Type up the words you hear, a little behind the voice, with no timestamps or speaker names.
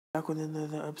back with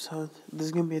another episode. This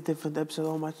is going to be a different episode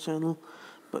on my channel,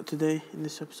 but today, in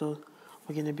this episode,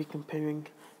 we're going to be comparing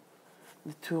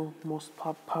the two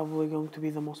probably going to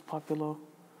be the most popular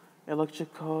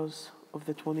electric cars of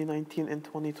the 2019 and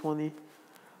 2020.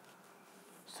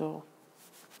 So,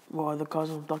 what are the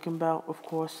cars I'm talking about? Of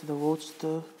course, the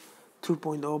Roadster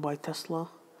 2.0 by Tesla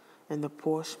and the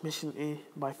Porsche Mission E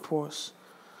by Porsche.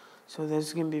 So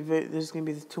there's gonna be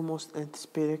the two most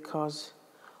anticipated cars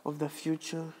of the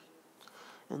future,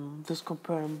 and just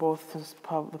comparing both is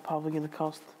probably gonna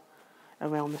cost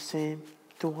around the same,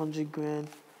 200 grand,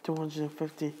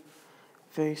 250,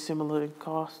 very similar in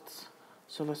costs.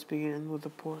 So let's begin with the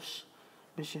Porsche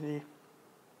Mission E.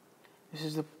 This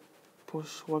is the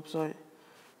Porsche website.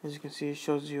 As you can see, it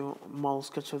shows you a model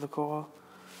sketch of the car,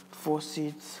 4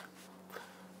 seats.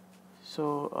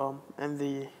 So and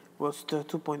the Roadster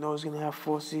 2.0 is going to have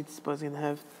 4 seats, but it's going to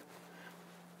have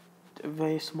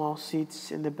very small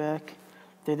seats in the back.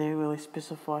 They didn't really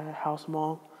specify how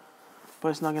small, but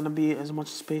it's not going to be as much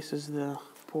space as the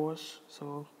Porsche.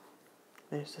 So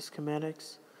there's the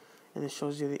schematics, and it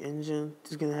shows you the engine.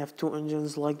 It's going to have 2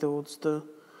 engines like the Roadster,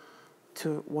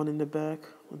 one in the back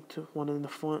and one in the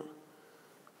front.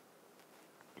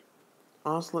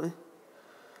 Honestly,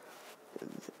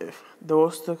 the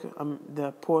Roadster,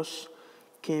 the Porsche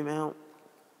came out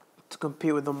to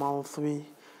compete with the Model 3,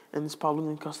 and it's probably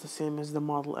going to cost the same as the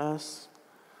Model S.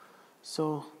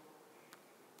 So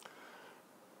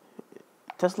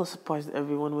Tesla surprised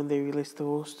everyone when they released the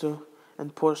Roadster,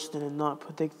 and Porsche did not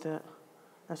predict that.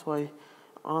 That's why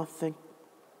I don't think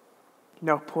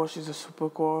now Porsche is a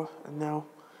supercar, and now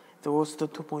the Roadster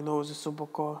 2.0 is a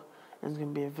supercar, and it's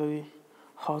going to be a very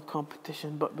hard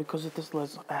competition. But because Tesla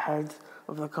is ahead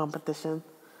of the competition,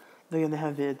 they're going to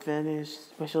have the advantage,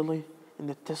 especially in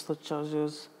the Tesla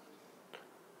chargers.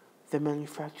 They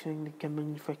can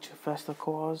manufacture faster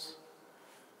cars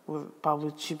with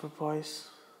probably cheaper price.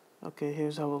 Okay,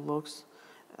 here's how it looks.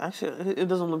 Actually, it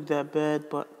doesn't look that bad,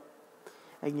 but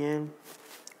again,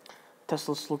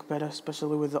 Teslas look better,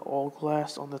 especially with the all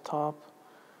glass on the top.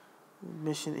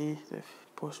 Mission E, the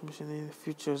Porsche Mission E, the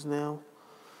future is now.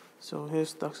 So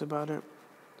here's talks about it.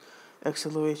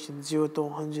 Acceleration 0 to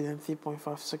 100 in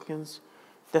 3.5 seconds.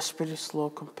 That's pretty slow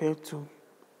compared to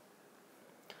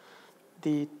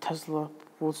the Tesla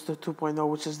Roadster 2.0,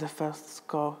 which is the fastest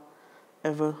car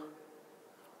ever.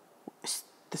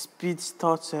 The speed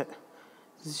starts at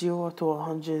 0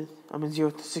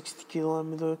 to 60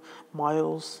 kilometer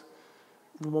miles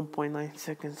in 1.9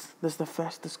 seconds. That's the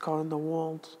fastest car in the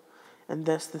world, and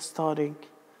that's the starting.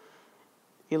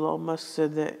 Elon Musk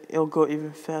said that it'll go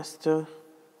even faster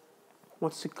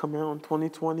once it comes out in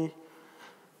 2020.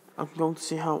 I'm going to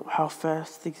see how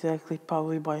fast exactly,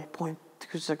 probably by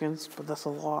 0.2 seconds, but that's a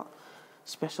lot,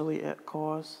 especially at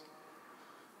cars.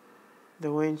 The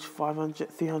range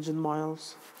 300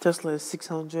 miles. Tesla is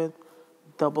 600,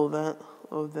 double that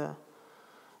of the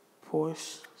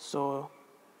Porsche. So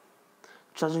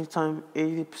charging time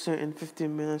 80% in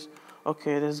 15 minutes.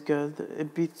 Okay, that's good.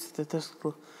 It beats the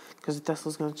Tesla, because the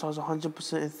Tesla's going to charge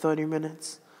 100% in 30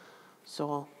 minutes.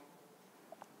 So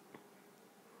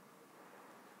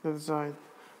the design.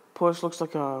 Porsche looks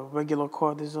like a regular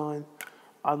car design.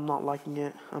 I'm not liking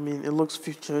it. I mean, it looks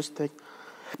futuristic,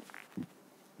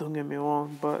 don't get me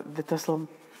wrong, but the Tesla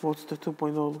Roadster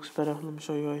 2.0 looks better. Let me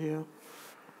show you right here.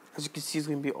 As you can see, it's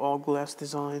going to be all glass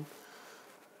design.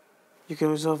 You can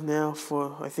reserve now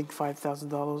for, I think,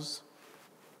 $5,000.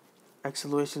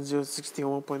 Acceleration 0 to 60 in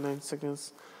 1.9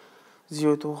 seconds.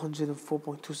 0 to 100 in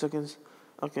 4.2 seconds.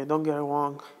 Okay, don't get it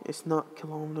wrong. It's not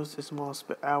kilometers, it's miles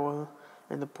per hour.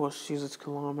 And the Porsche uses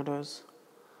kilometers.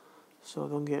 So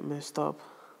don't get messed up.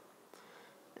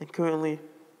 And currently,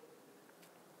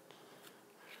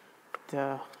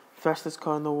 the fastest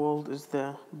car in the world is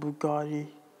the Bugatti.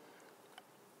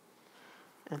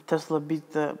 And Tesla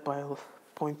beat that by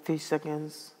 0.3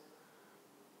 seconds.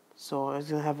 So it's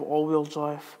going to have all-wheel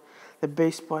drive. The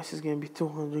base price is going to be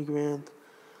 200 grand.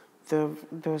 The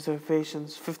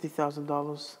reservation's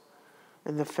 $50,000.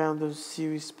 And the Founders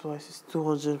Series price is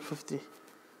 250.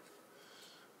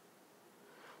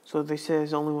 So they say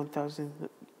there's only 1,000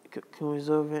 can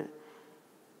reserve it.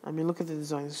 I mean, look at the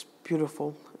design. It's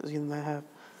beautiful. It's going to have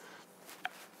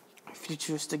a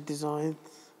futuristic design.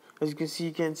 As you can see,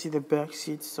 you can't see the back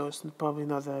seats, so it's probably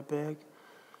not that big.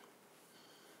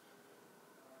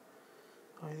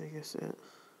 I think that's it.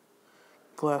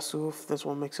 Glass roof. That's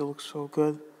what makes it look so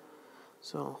good.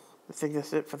 So I think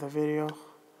that's it for the video.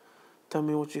 Tell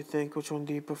me what you think. Which one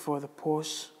do you prefer, the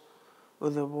Porsche or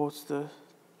the Roadster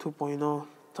 2.0?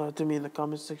 Talk to me in the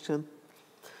comment section.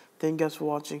 Thank you guys for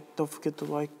watching. Don't forget to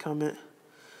like, comment,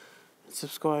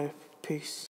 subscribe. Peace.